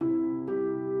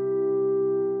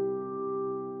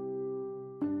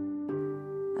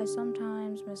I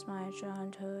sometimes miss my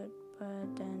childhood,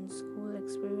 but then school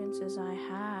experiences I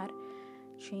had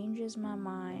changes my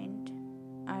mind.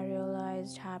 I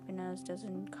realized happiness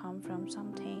doesn't come from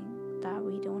something that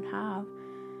we don't have,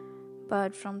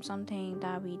 but from something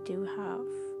that we do have.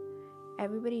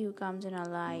 Everybody who comes in our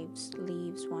lives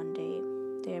leaves one day.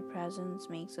 Their presence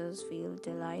makes us feel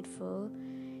delightful,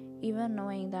 even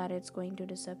knowing that it's going to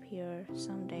disappear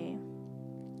someday.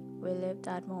 We live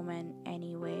that moment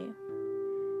anyway.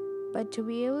 But to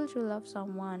be able to love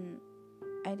someone,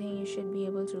 I think you should be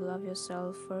able to love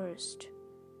yourself first.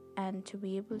 And to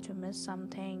be able to miss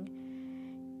something,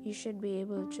 you should be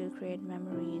able to create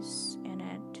memories in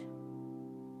it.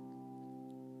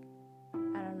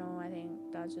 I don't know, I think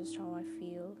that's just how I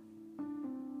feel.